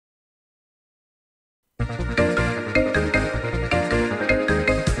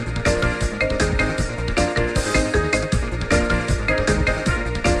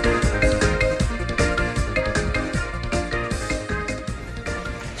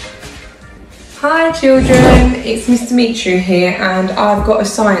Hi children, it's Miss Demetriou here and I've got a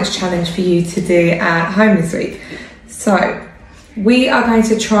science challenge for you to do at home this week. So we are going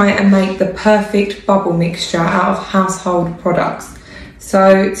to try and make the perfect bubble mixture out of household products.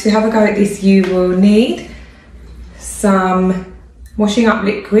 So to have a go at this you will need some washing up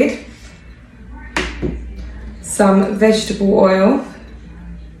liquid, some vegetable oil,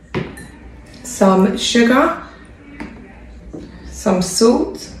 some sugar, some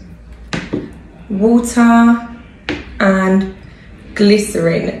salt, water and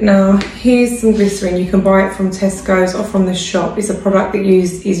glycerin. Now here's some glycerin. You can buy it from Tesco's or from the shop. It's a product that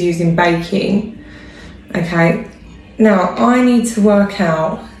is used in baking. Okay, now I need to work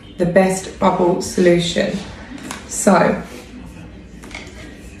out the best bubble solution. So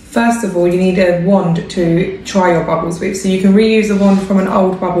first of all you need a wand to try your bubbles with. So you can reuse a wand from an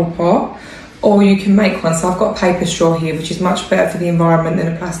old bubble pot or you can make one. So I've got a paper straw here which is much better for the environment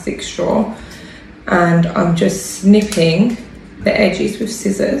than a plastic straw. And I'm just snipping the edges with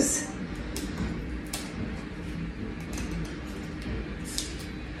scissors.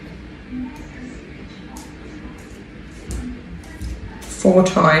 Four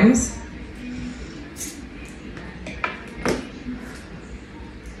times.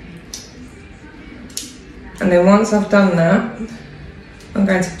 And then once I've done that, I'm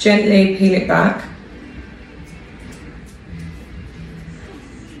going to gently peel it back.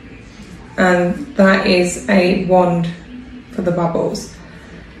 And that is a wand for the bubbles.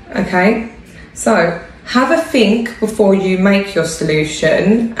 Okay, so have a think before you make your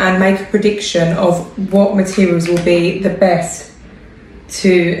solution and make a prediction of what materials will be the best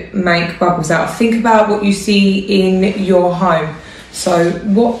to make bubbles out of. Think about what you see in your home. So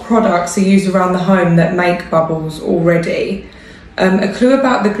what products are used around the home that make bubbles already? A clue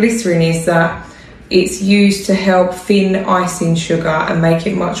about the glycerin is that it's used to help thin icing sugar and make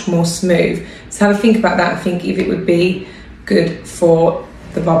it much more smooth. So have a think about that and think if it would be good for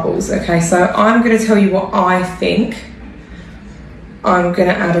the bubbles. Okay, so I'm going to tell you what I think. I'm going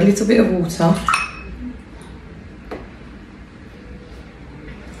to add a little bit of water.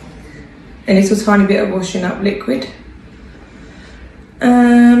 A little tiny bit of washing up liquid.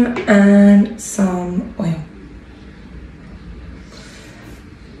 And some oil.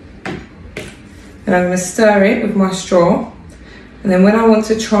 And I'm going to stir it with my straw, and then when I want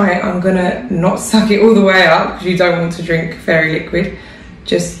to try it I'm going to not suck it all the way up because you don't want to drink fairy liquid,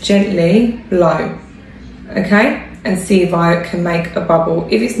 just gently blow, okay, and see if I can make a bubble.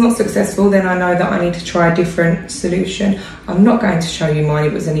 If it's not successful then I know that I need to try a different solution. I'm not going to show you mine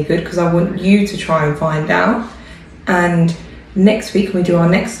if it was any good because I want you to try and find out, and next week when we do our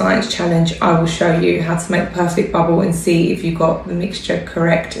next science challenge I will show you how to make a perfect bubble and see if you got the mixture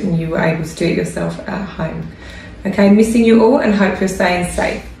correct and you were able to do it yourself at home. Okay, missing you all and hope you're staying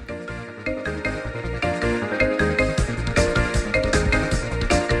safe.